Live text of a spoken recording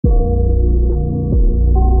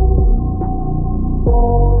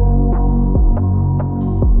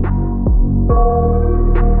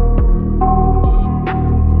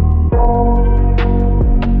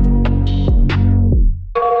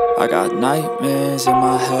nightmares in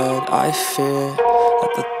my head. I fear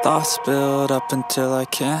that the thoughts build up until I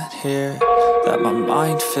can't hear, that my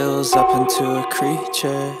mind fills up into a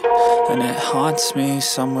creature, and it haunts me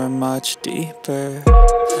somewhere much deeper.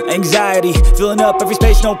 Anxiety, filling up every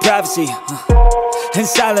space, no privacy. And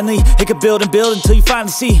silently, it could build and build until you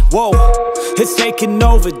finally see, whoa, it's taking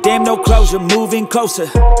over, damn, no closure, moving closer.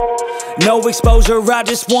 No exposure, I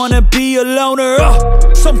just wanna be a loner.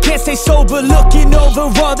 Some can't stay sober, looking over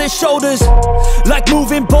all their shoulders, like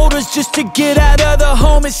moving boulders just to get out of the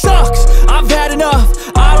home. It sucks, I've had enough,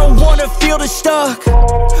 I don't wanna feel the stuck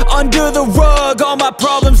under the rug, all my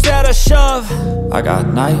problems that I shove. I got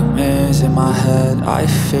nightmares in my head. I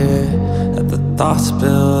fear that the thoughts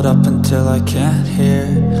build up until I can't hear,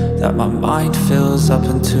 that my mind fills up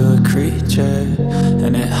into a creature,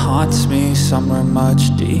 and it haunts me somewhere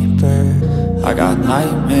much deeper. I got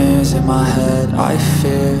nightmares in my head. I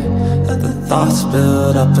fear that the thoughts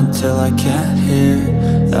build up until I can't hear,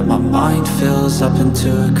 that my mind fills up into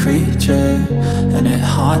a creature, and it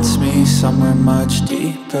haunts me somewhere much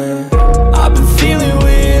deeper. I've been feeling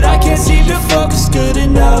weird, I can't seem to focus good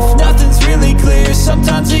enough. Nothing's really clear,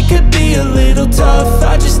 sometimes it could be a little tough.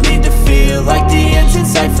 I just need to feel like the end's in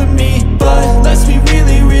sight for me, but let's be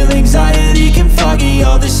really real, anxiety can foggy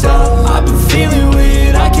all this stuff. I've been feeling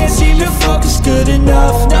weird, I can't seem to focus good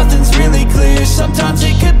enough. Nothing's really clear, sometimes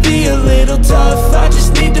it could be a little tough. I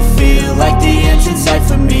just need to feel like the end's in sight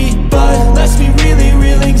for me, but let's be really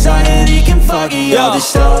real, anxiety can foggy all this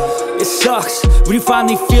stuff. It sucks when you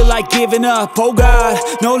finally feel like giving up. Oh God,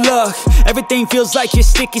 no luck, everything feels like you're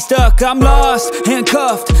sticky stuck. I'm lost,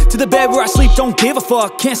 handcuffed to the bed where I sleep, don't give a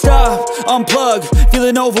fuck. Can't stop, unplug,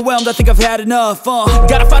 feeling overwhelmed, I think I've had enough.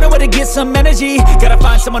 Gotta find a way to get some energy, gotta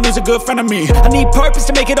find someone who's a good friend of me. I need purpose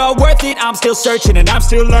to make it all worth it, I'm still searching and I'm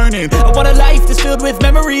still learning. I want a life that's filled with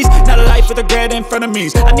memories, not a life with regret in front of me.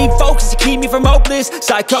 I need focus to keep me from hopeless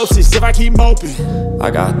psychosis if I keep moping. I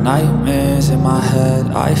got nightmares in my head.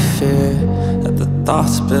 I fear that the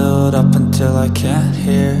thoughts build up until I can't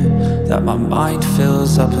hear, that my mind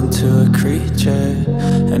fills up into a creature,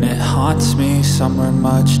 and it haunts me somewhere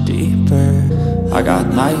much deeper. I got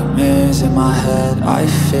nightmares in my head. I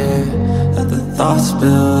fear that the thoughts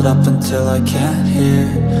build up until I can't hear,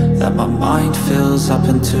 that my mind fills up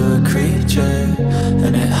into a creature,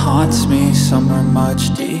 and it haunts me somewhere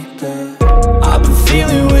much deeper. I've been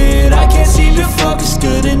feeling weird, I can't seem to focus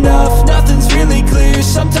good enough. Nothing's really clear,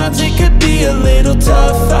 sometimes it could be a little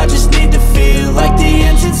tough. I just need to feel like the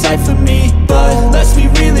end's in sight for me,